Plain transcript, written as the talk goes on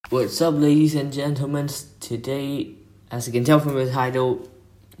What's up, ladies and gentlemen? Today, as you can tell from the title,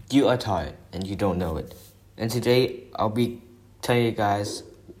 you are tired and you don't know it. And today, I'll be telling you guys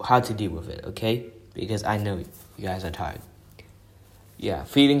how to deal with it, okay? Because I know you guys are tired. Yeah,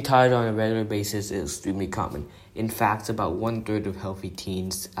 feeling tired on a regular basis is extremely common. In fact, about 1/3 of healthy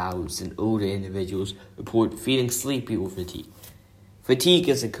teens, adults, and older individuals report feeling sleepy or fatigue. Fatigue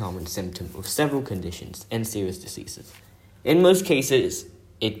is a common symptom of several conditions and serious diseases. In most cases,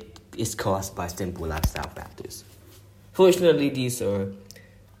 it is caused by simple lifestyle factors. Fortunately, these are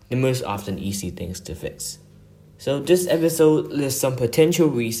the most often easy things to fix. So this episode lists some potential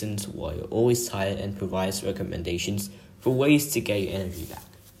reasons why you're always tired and provides recommendations for ways to get your energy back.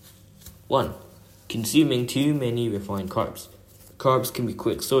 1. Consuming too many refined carbs. Carbs can be a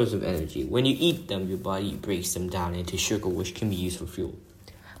quick source of energy. When you eat them, your body breaks them down into sugar, which can be used for fuel.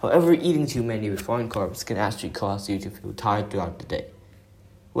 However, eating too many refined carbs can actually cause you to feel tired throughout the day.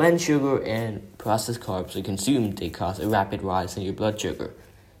 When sugar and processed carbs are consumed, they cause a rapid rise in your blood sugar.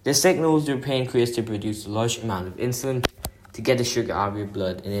 This signals your pancreas to produce a large amount of insulin to get the sugar out of your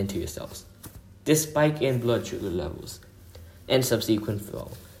blood and into your cells. This spike in blood sugar levels and subsequent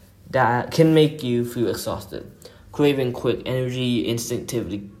fall that can make you feel exhausted. Craving quick energy, you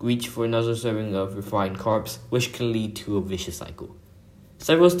instinctively reach for another serving of refined carbs, which can lead to a vicious cycle.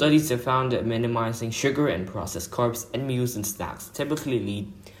 Several studies have found that minimizing sugar and processed carbs and meals and snacks typically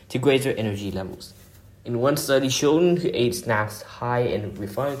lead to greater energy levels. In one study, children who ate snacks high in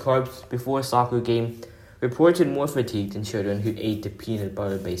refined carbs before a soccer game reported more fatigue than children who ate the peanut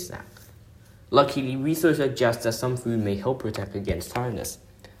butter-based snack. Luckily, research suggests that some food may help protect against tiredness.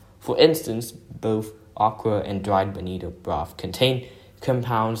 For instance, both okra and dried bonito broth contain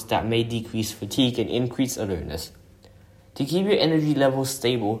compounds that may decrease fatigue and increase alertness. To keep your energy levels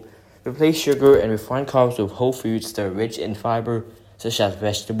stable, replace sugar and refined carbs with whole foods that are rich in fiber, such as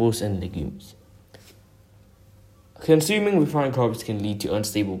vegetables and legumes. Consuming refined carbs can lead to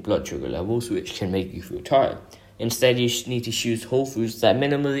unstable blood sugar levels, which can make you feel tired. Instead, you need to choose whole foods that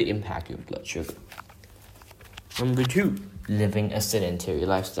minimally impact your blood sugar. Number 2, living a sedentary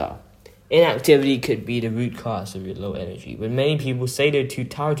lifestyle. Inactivity could be the root cause of your low energy, but many people say they're too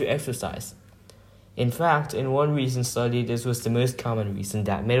tired to exercise. In fact, in one recent study, this was the most common reason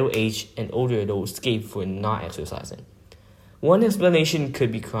that middle-aged and older adults gave for not exercising. One explanation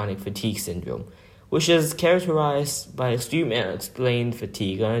could be chronic fatigue syndrome, which is characterized by extreme and unexplained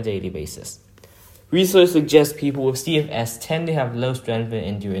fatigue on a daily basis. Research suggests people with CFS tend to have low strength and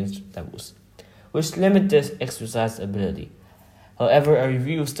endurance levels, which limit their exercise ability. However, a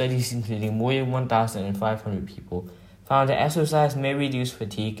review of studies including more than 1,500 people found that exercise may reduce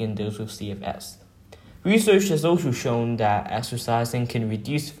fatigue in those with CFS. Research has also shown that exercising can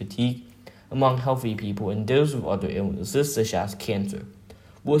reduce fatigue among healthy people and those with other illnesses such as cancer.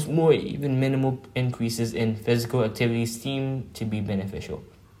 What's more, even minimal increases in physical activity seem to be beneficial.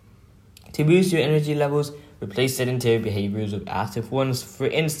 To boost your energy levels, replace sedentary behaviors with active ones. For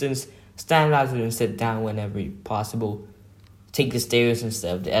instance, stand rather than sit down whenever possible. Take the stairs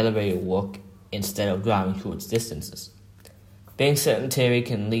instead of the elevator, walk instead of driving short distances. Being sedentary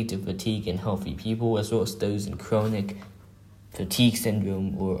can lead to fatigue in healthy people as well as those in chronic fatigue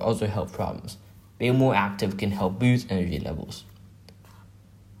syndrome or other health problems. Being more active can help boost energy levels.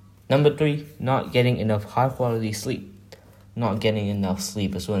 Number 3, not getting enough high-quality sleep. Not getting enough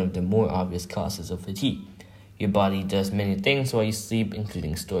sleep is one of the more obvious causes of fatigue. Your body does many things while you sleep,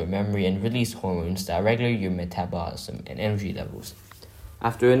 including store memory and release hormones that regulate your metabolism and energy levels.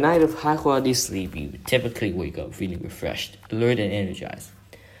 After a night of high-quality sleep, you typically wake up feeling refreshed, alert, and energized.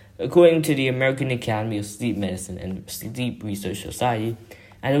 According to the American Academy of Sleep Medicine and Sleep Research Society,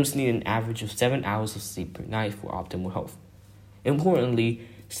 adults need an average of 7 hours of sleep per night for optimal health. Importantly,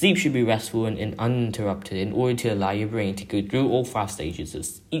 sleep should be restful and uninterrupted in order to allow your brain to go through all 5 stages of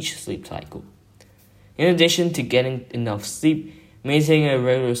each sleep cycle. In addition to getting enough sleep, maintaining a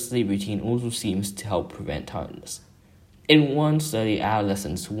regular sleep routine also seems to help prevent tiredness. In one study,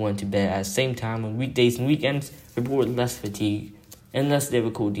 adolescents who went to bed at the same time on weekdays and weekends reported less fatigue and less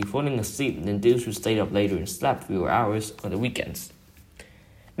difficulty falling asleep than those who stayed up later and slept fewer hours on the weekends.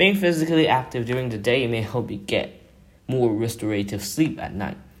 Being physically active during the day may help you get more restorative sleep at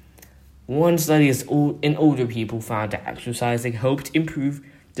night. One study in older people found that exercising helped improve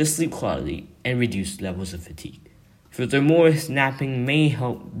the sleep quality and reduce levels of fatigue. Furthermore, napping may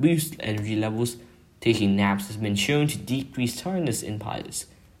help boost energy levels. Taking naps has been shown to decrease tiredness in pilots,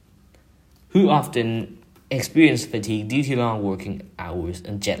 who often experience fatigue due to long working hours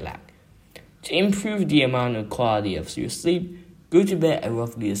and jet lag. To improve the amount and quality of your sleep, go to bed at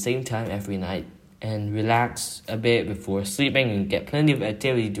roughly the same time every night and relax a bit before sleeping and get plenty of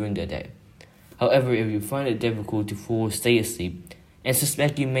activity during the day. However, if you find it difficult to fall or stay asleep and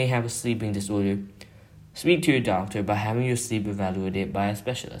suspect you may have a sleeping disorder, speak to your doctor by having your sleep evaluated by a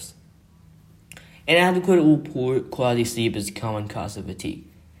specialist. Inadequate or poor quality sleep is a common cause of fatigue.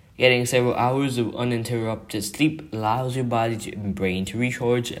 Getting several hours of uninterrupted sleep allows your body and brain to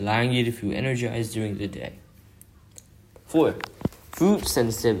recharge, allowing you to feel energized during the day. 4. Food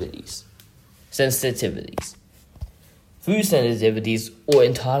sensitivities. Food sensitivities or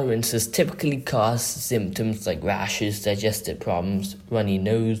intolerances typically cause symptoms like rashes, digestive problems, runny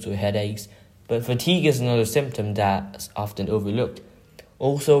nose, or headaches, but fatigue is another symptom that's often overlooked.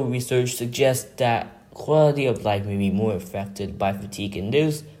 Also, research suggests that quality of life may be more affected by fatigue in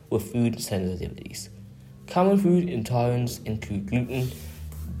those with food sensitivities. Common food intolerance include gluten,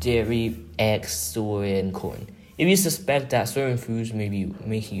 dairy, eggs, soy, and corn. If you suspect that certain foods may be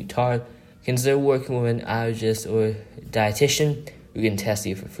making you tired, consider working with an allergist or dietitian who can test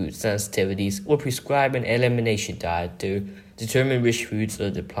you for food sensitivities or prescribe an elimination diet to determine which foods are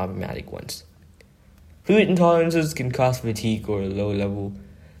the problematic ones. Food intolerances can cause fatigue or levels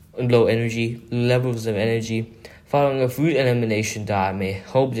of energy. Following a food elimination diet may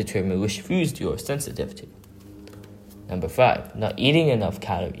help determine which foods you are sensitive to. Number 5. Not eating enough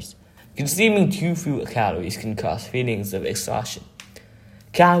calories. Consuming too few calories can cause feelings of exhaustion.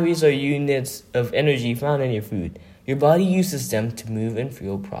 Calories are units of energy found in your food. Your body uses them to move and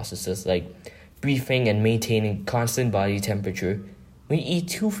fuel processes like breathing and maintaining constant body temperature. When you eat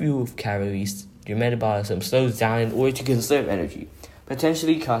too few calories, your metabolism slows down in order to conserve energy,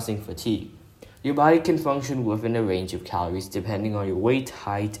 potentially causing fatigue. Your body can function within a range of calories depending on your weight,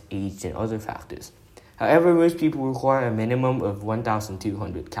 height, age, and other factors. However, most people require a minimum of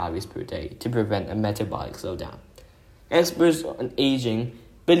 1,200 calories per day to prevent a metabolic slowdown. Experts on aging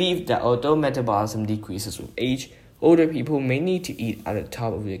believe that although metabolism decreases with age, older people may need to eat at the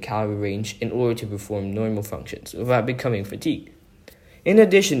top of their calorie range in order to perform normal functions without becoming fatigued. In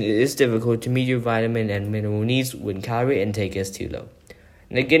addition, it is difficult to meet your vitamin and mineral needs when calorie intake is too low.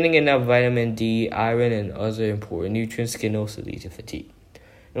 Not getting enough vitamin D, iron, and other important nutrients can also lead to fatigue.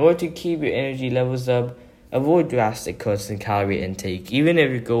 In order to keep your energy levels up, avoid drastic cuts in calorie intake. Even if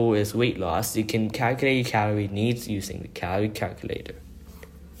your goal is weight loss, you can calculate your calorie needs using the calorie calculator.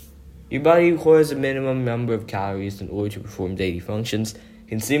 Your body requires a minimum number of calories in order to perform daily functions.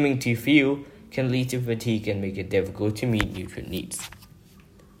 Consuming too few can lead to fatigue and make it difficult to meet nutrient needs.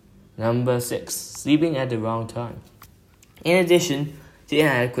 Number 6. Sleeping at the wrong time. In addition to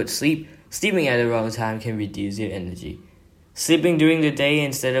inadequate sleep, sleeping at the wrong time can reduce your energy. Sleeping during the day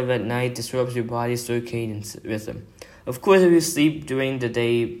instead of at night disrupts your body's circadian rhythm. Of course, if you sleep during the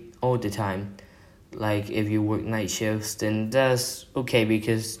day all the time, like if you work night shifts, then that's okay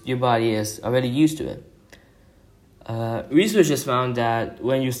because your body is already used to it. Research has found that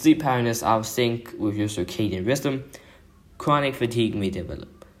when your sleep pattern is out of sync with your circadian rhythm, chronic fatigue may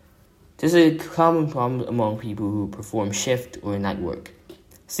develop. This is a common problem among people who perform shift or night work.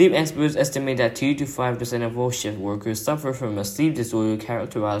 Sleep experts estimate that 2 to 5% of all shift workers suffer from a sleep disorder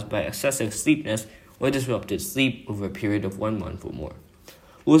characterized by excessive sleepiness or disrupted sleep over a period of 1 month or more.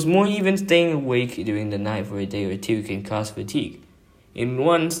 What's more, even staying awake during the night for a day or two can cause fatigue. In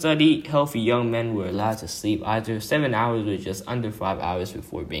one study, healthy young men were allowed to sleep either 7 hours or just under 5 hours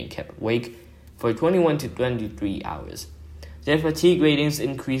before being kept awake for 21 to 23 hours. Their fatigue ratings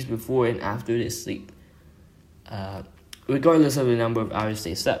increased before and after they sleep, regardless of the number of hours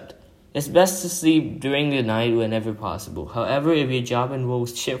they slept. It's best to sleep during the night whenever possible. However, if your job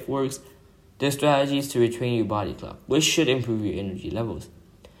involves shift works, there are strategies to retrain your body clock, which should improve your energy levels.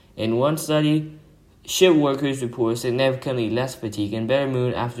 In one study, shift workers report significantly less fatigue and better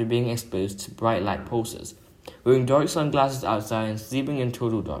mood after being exposed to bright light pulses, wearing dark sunglasses outside and sleeping in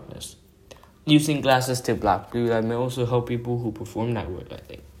total darkness. Using glasses to block blue light may also help people who perform night work, I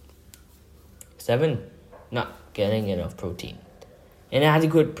think. 7. Not getting enough protein.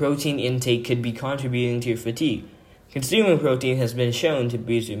 Inadequate protein intake could be contributing to your fatigue. Consuming protein has been shown to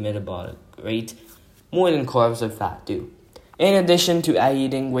boost your metabolic rate more than carbs or fat do. In addition to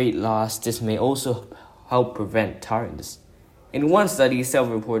aiding weight loss, this may also help prevent tiredness. In one study,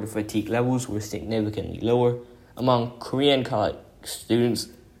 self-reported fatigue levels were significantly lower among Korean college students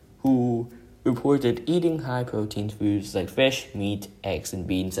who reported eating high-protein foods like fish, meat, eggs, and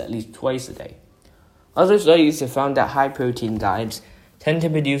beans at least twice a day. Other studies have found that high-protein diets tend to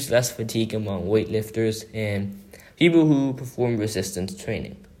produce less fatigue among weightlifters and people who perform resistance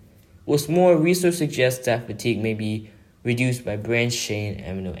training. What's more, research suggests that fatigue may be reduced by branched-chain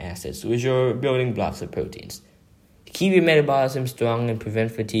amino acids, which are building blocks of proteins. To keep your metabolism strong and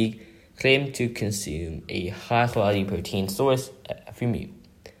prevent fatigue, claim to consume a high-quality protein source at every meal.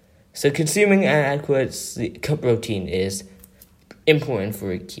 So consuming an adequate protein is important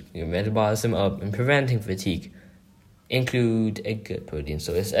for keeping your metabolism up and preventing fatigue. Include a good protein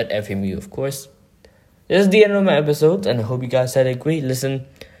source at every meal, of course. This is the end of my episode, and I hope you guys had a great listen.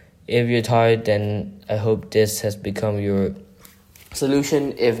 If you're tired, then I hope this has become your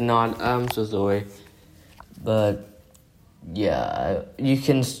solution. If not, I'm so sorry. But yeah, you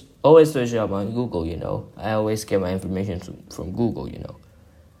can always search it up on Google, I always get my information from Google,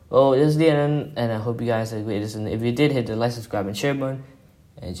 Well, this is the end, and I hope you guys had a great listen. If you did, hit the like, subscribe, and share button.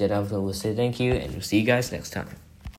 And Jedi will say thank you, and we'll see you guys next time.